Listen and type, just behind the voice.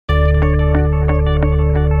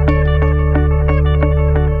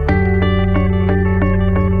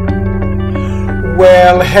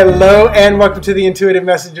Well, hello and welcome to the Intuitive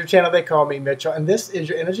Messenger channel. They call me Mitchell, and this is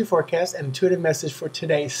your energy forecast and intuitive message for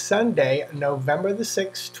today, Sunday, November the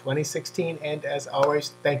 6th, 2016. And as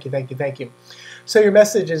always, thank you. So your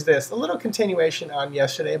message is this, a little continuation on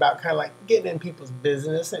yesterday about kind of like getting in people's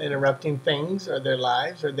business and interrupting things or their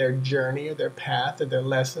lives or their journey or their path or their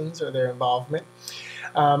lessons or their involvement.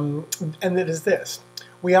 And it is this,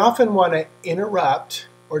 we often want to interrupt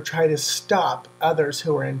or try to stop others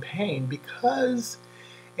who are in pain because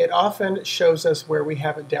it often shows us where we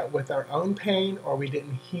haven't dealt with our own pain or we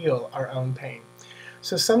didn't heal our own pain.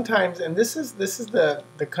 So sometimes, and this is the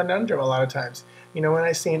conundrum a lot of times, you know, when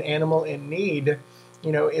I see an animal in need,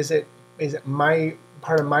 you know, is it my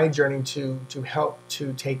part of my journey to help,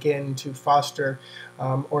 to take in, to foster,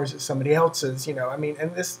 or is it somebody else's, you know, I mean,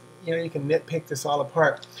 and this, you know, you can nitpick this all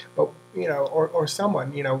apart, but, you know, or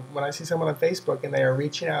someone, you know, when I see someone on Facebook and they are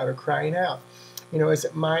reaching out or crying out, you know, is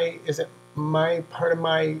it my part of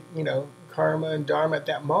my, you know, karma and dharma at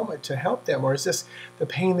that moment to help them, or is this the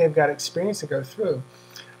pain they've got experience to go through?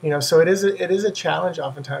 You know, so it is a challenge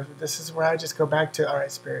oftentimes, but this is where I just go back to, all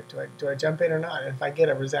right, Spirit, do I jump in or not? And if I get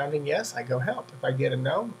a resounding yes, I go help. If I get a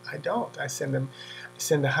no, I don't. I send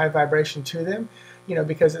a high vibration to them, you know,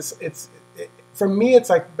 because for me, it's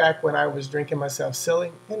like back when I was drinking myself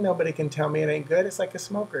silly, and nobody can tell me it ain't good. It's like a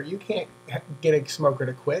smoker. You can't get a smoker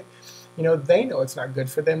to quit. You know, they know it's not good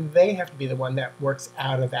for them. They have to be the one that works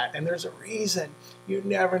out of that. And there's a reason. You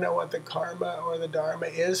never know what the karma or the dharma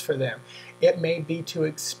is for them. It may be to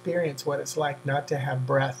experience what it's like not to have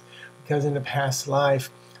breath, because in the past life,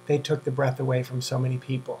 they took the breath away from so many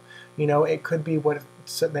people. You know, it could be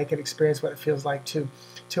so they could experience what it feels like to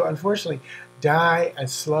unfortunately die a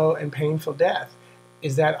slow and painful death.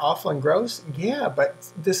 Is that awful and gross? Yeah,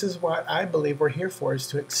 but this is what I believe we're here for, is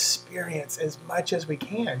to experience as much as we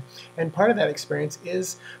can. And part of that experience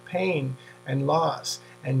is pain and loss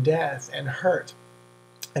and death and hurt.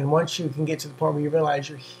 And once you can get to the point where you realize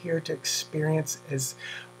you're here to experience as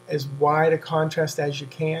wide a contrast as you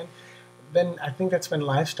can, then I think that's when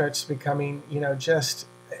life starts becoming, you know, just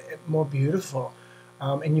more beautiful.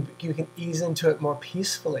 And you can ease into it more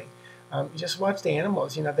peacefully. You just watch the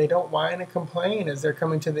animals, you know, they don't whine and complain as they're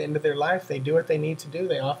coming to the end of their life. They do what they need to do.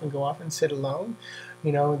 They often go off and sit alone.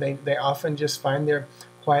 You know, they often just find their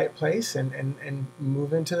quiet place and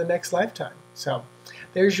move into the next lifetime. So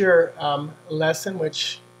there's your lesson,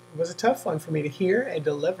 which was a tough one for me to hear and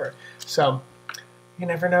deliver. So you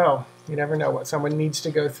never know. You never know what someone needs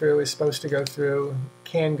to go through, is supposed to go through,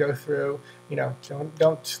 can go through. You know,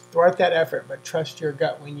 don't thwart that effort, but trust your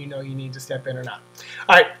gut when you know you need to step in or not.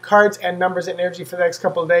 All right, cards and numbers and energy for the next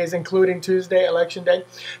couple of days, including Tuesday, Election Day.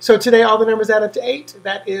 So today, all the numbers add up to 8.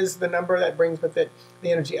 That is the number that brings with it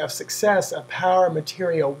the energy of success, of power,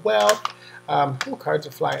 material wealth. Cards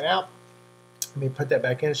are flying out. Let me put that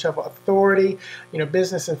back in. Shuffle authority, you know,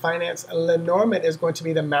 business and finance. Lenormand is going to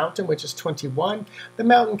be the mountain, which is 21. The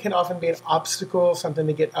mountain can often be an obstacle, something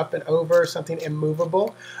to get up and over, something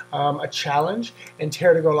immovable, a challenge. And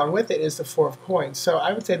Terror to go along with it is the 4 of coins. So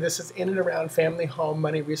I would say this is in and around family, home,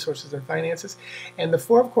 money, resources, and finances. And the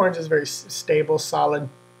 4 of coins is very stable, solid.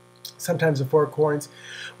 Sometimes the 4 of coins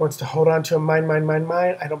wants to hold on to a mine.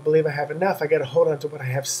 I don't believe I have enough. I got to hold on to what I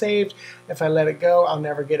have saved. If I let it go, I'll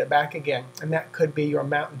never get it back again. And that could be your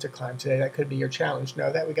mountain to climb today. That could be your challenge.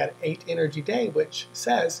 Know that we got an 8 energy day, which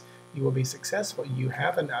says you will be successful. You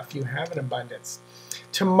have enough. You have an abundance.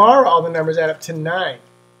 Tomorrow, all the numbers add up to 9.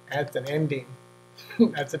 That's an ending.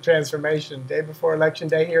 That's a transformation. Day before Election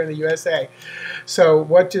Day here in the USA. So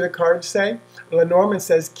what do the cards say? Lenormand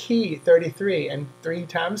says key, 33, and 3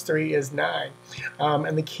 times 3 is 9.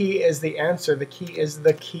 And the key is the answer. The key is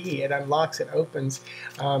the key. It unlocks, it opens,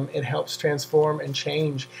 it helps transform and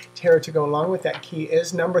change. Terror to go along with that key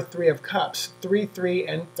is number 3 of cups, 3, 3,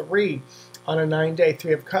 and 3. On a 9-day,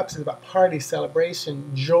 3 of Cups is about party, celebration,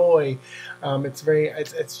 joy.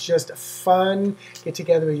 It's just fun. Get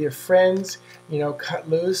together with your friends. You know, cut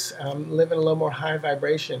loose, live in a little more high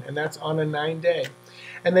vibration, and that's on a 9-day.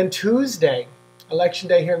 And then Tuesday, Election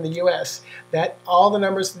Day here in the U.S. That all the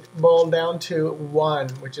numbers boil down to 1,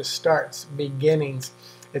 which is starts, beginnings.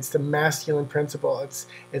 It's the masculine principle.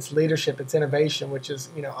 It's leadership. It's innovation, which is,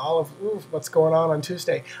 you know, all of what's going on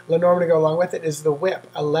Tuesday. Lenormand to go along with it is the whip,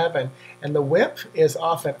 11. And the whip is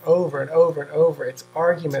often over and over and over. It's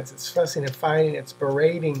arguments. It's fussing and fighting. It's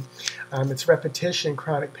berating. It's repetition,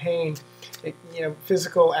 chronic pain. You know,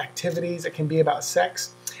 physical activities. It can be about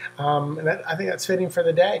sex. And I think that's fitting for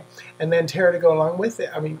the day. And then Terror to go along with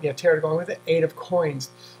it. Terror to go along with it, 8 of coins.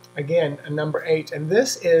 again, a number 8, and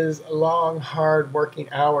this is long, hard working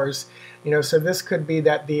hours. So this could be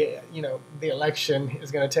that the election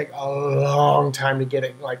is going to take a long time to get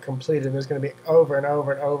it like completed. There's going to be over and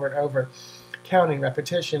over and over and over counting,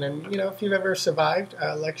 repetition, and if you've ever survived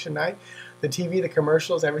election night, the TV, the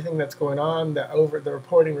commercials, everything that's going on, the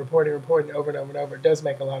reporting over and over and over, it does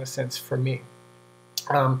make a lot of sense for me.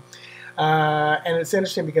 And it's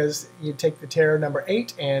interesting because you take the tarot number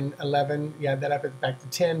 8 and 11, you add that up, it's back to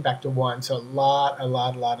 10, back to 1. So a lot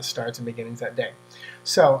of starts and beginnings that day.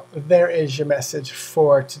 So there is your message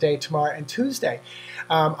for today, tomorrow, and Tuesday.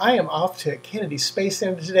 I am off to Kennedy Space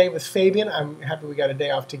Center today with Fabian. I'm happy we got a day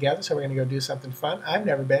off together, so we're going to go do something fun. I've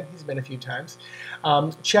never been. He's been a few times.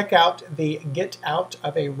 Check out the Get Out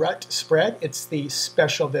of a Rut spread. It's the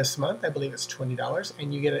special this month. I believe it's $20,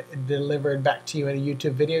 and you get it delivered back to you in a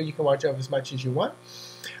YouTube video. You can watch over as much as you want.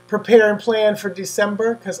 Prepare and plan for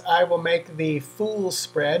December, because I will make the Fool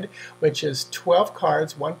spread, which is 12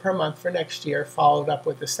 cards, 1 per month for next year, followed up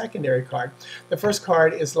with the secondary card. The first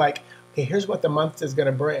card is like, okay, here's what the month is going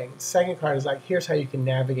to bring. The second card is like, here's how you can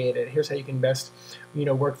navigate it. Here's how you can best,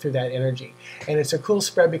 work through that energy. And it's a cool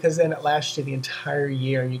spread because then it lasts you the entire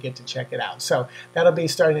year and you get to check it out. So that'll be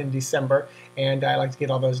starting in December, and I like to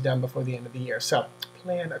get all those done before the end of the year. So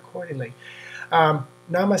plan accordingly.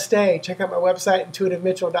 Namaste. Check out my website,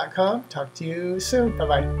 intuitivemitchell.com. Talk to you soon.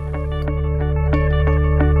 Bye-bye.